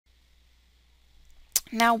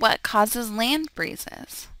Now, what causes land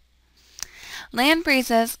breezes? Land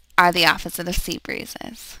breezes are the opposite of sea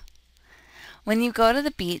breezes. When you go to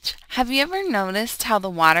the beach, have you ever noticed how the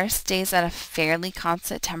water stays at a fairly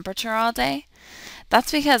constant temperature all day?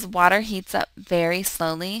 That's because water heats up very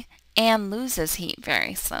slowly and loses heat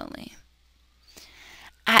very slowly.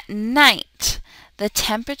 At night, the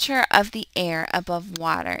temperature of the air above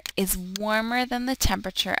water is warmer than the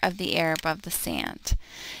temperature of the air above the sand.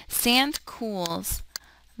 Sand cools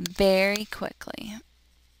very quickly,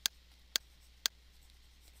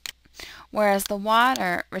 whereas the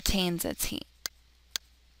water retains its heat.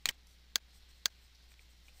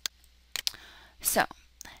 So,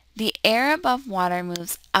 the air above water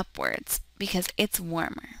moves upwards because it's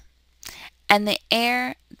warmer. And the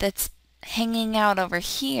air that's hanging out over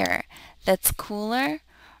here that's cooler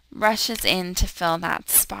rushes in to fill that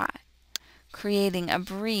spot, creating a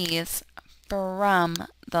breeze from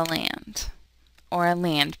the land, or a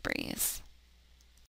land breeze.